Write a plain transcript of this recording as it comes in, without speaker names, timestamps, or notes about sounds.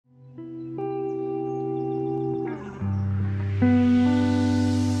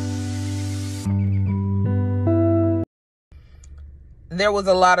there was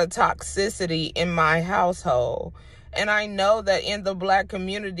a lot of toxicity in my household. And I know that in the Black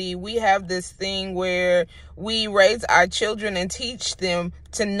community, we have this thing where we raise our children and teach them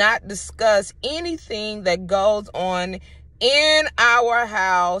to not discuss anything that goes on in our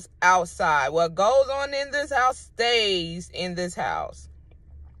house outside. What goes on in this house stays in this house.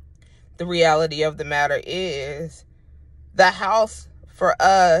 The reality of the matter is, the house for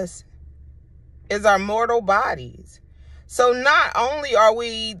us is our mortal bodies. So not only are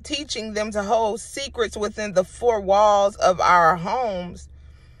we teaching them to hold secrets within the four walls of our homes,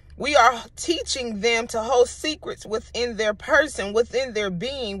 we are teaching them to hold secrets within their person, within their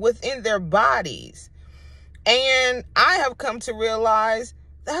being, within their bodies. And I have come to realize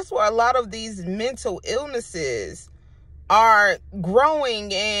that's where a lot of these mental illnesses are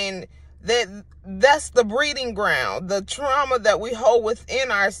growing, and that's the breeding ground. The trauma that we hold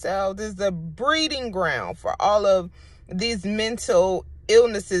within ourselves is the breeding ground for all of these mental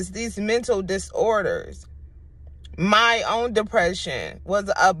illnesses, these mental disorders. My own depression was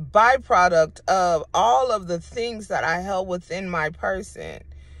a byproduct of all of the things that I held within my person,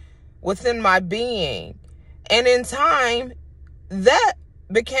 within my being. And in time, that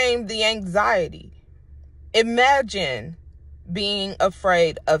became the anxiety. Imagine being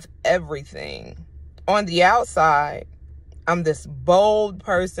afraid of everything. On the outside, I'm this bold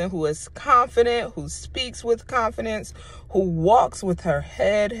person who is confident, who speaks with confidence, who walks with her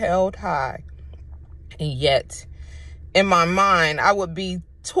head held high. And yet, in my mind, I would be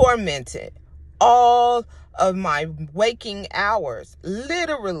tormented all of my waking hours,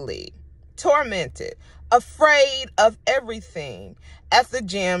 literally tormented, afraid of everything. At the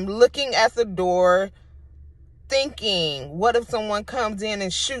gym, looking at the door, thinking, what if someone comes in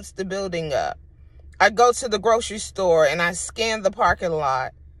and shoots the building up? I go to the grocery store and I scan the parking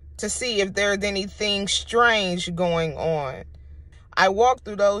lot to see if there's anything strange going on. I walk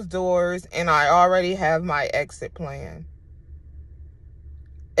through those doors and I already have my exit plan.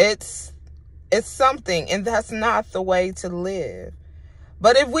 It's something, and that's not the way to live.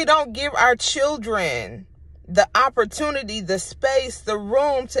 But if we don't give our children the opportunity, the space, the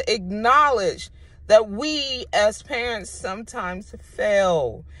room to acknowledge that we as parents sometimes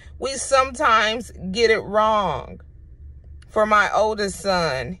fail. We sometimes get it wrong. For my oldest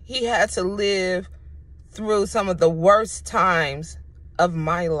son, he had to live through some of the worst times of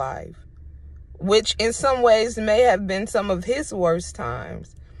my life, which in some ways may have been some of his worst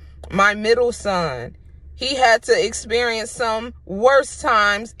times. My middle son, he had to experience some worst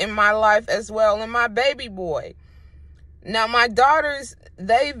times in my life as well, and my baby boy. Now, my daughters,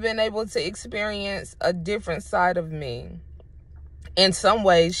 they've been able to experience a different side of me. In some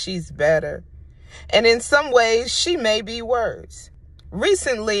ways, she's better. And in some ways, she may be worse.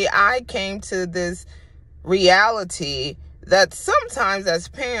 Recently, I came to this reality that sometimes as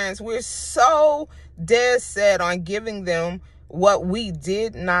parents, we're so dead set on giving them what we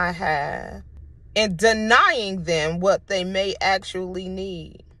did not have and denying them what they may actually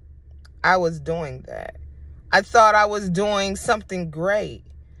need. I was doing that. I thought I was doing something great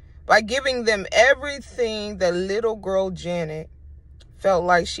by giving them everything that little girl Janet felt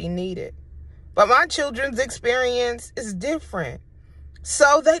like she needed. But my children's experience is different.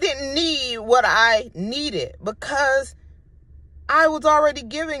 So they didn't need what I needed because I was already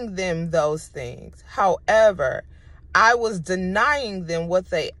giving them those things. However, I was denying them what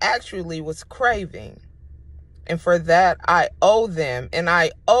they actually was craving. And for that, I owe them, and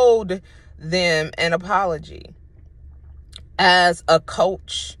I owed them an apology. As a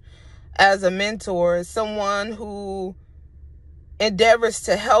coach, as a mentor, someone who endeavors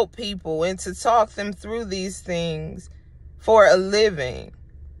to help people and to talk them through these things for a living.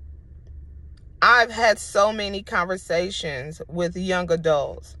 I've had so many conversations with young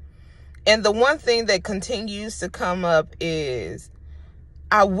adults. And the one thing that continues to come up is,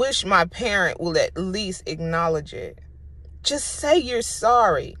 I wish my parent will at least acknowledge it. Just say you're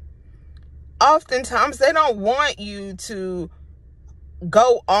sorry. Oftentimes, they don't want you to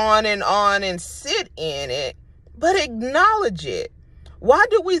go on and sit in it, but acknowledge it. Why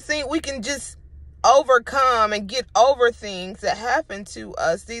do we think we can just overcome and get over things that happen to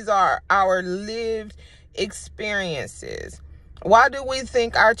us? These are our lived experiences. Why do we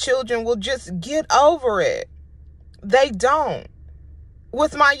think our children will just get over it? They don't.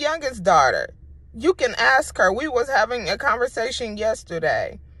 With my youngest daughter, you can ask her. We was having a conversation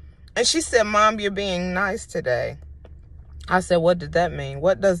yesterday, and she said, "Mom, you're being nice today." I said, "What did that mean?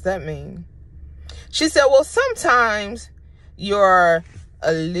 What does that mean?" She said, "Well, sometimes you're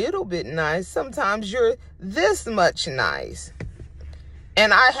a little bit nice. Sometimes you're this much nice."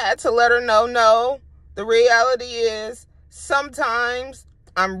 And I had to let her know, no, the reality is Sometimes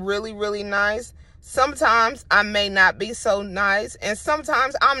I'm really, really nice. Sometimes I may not be so nice. And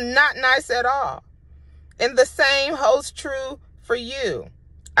sometimes I'm not nice at all. And the same holds true for you.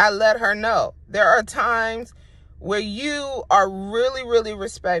 I let her know. There are times where you are really, really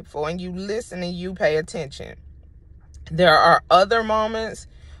respectful and you listen and you pay attention. There are other moments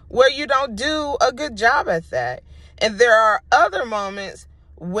where you don't do a good job at that. And there are other moments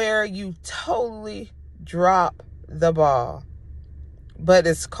where you totally drop the ball. But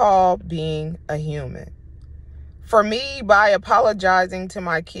it's called being a human. For me, by apologizing to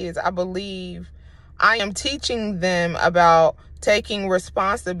my kids, I believe I am teaching them about taking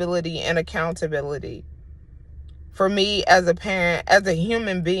responsibility and accountability. For me, as a parent, as a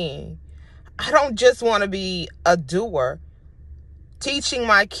human being, I don't just want to be a doer, teaching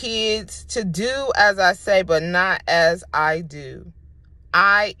my kids to do as I say, but not as I do.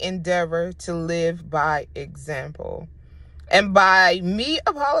 I endeavor to live by example. And by me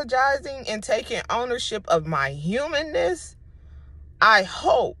apologizing and taking ownership of my humanness, I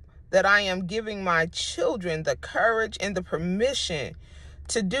hope that I am giving my children the courage and the permission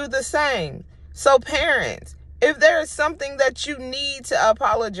to do the same. So parents, if there is something that you need to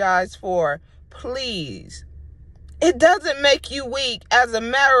apologize for, please. It doesn't make you weak. As a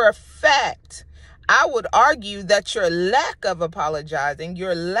matter of fact, I would argue that your lack of apologizing,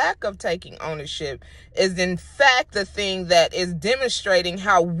 your lack of taking ownership is in fact the thing that is demonstrating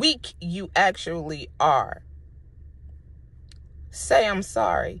how weak you actually are. Say I'm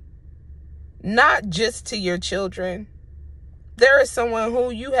sorry. Not just to your children. There is someone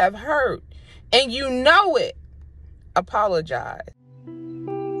who you have hurt and you know it. Apologize.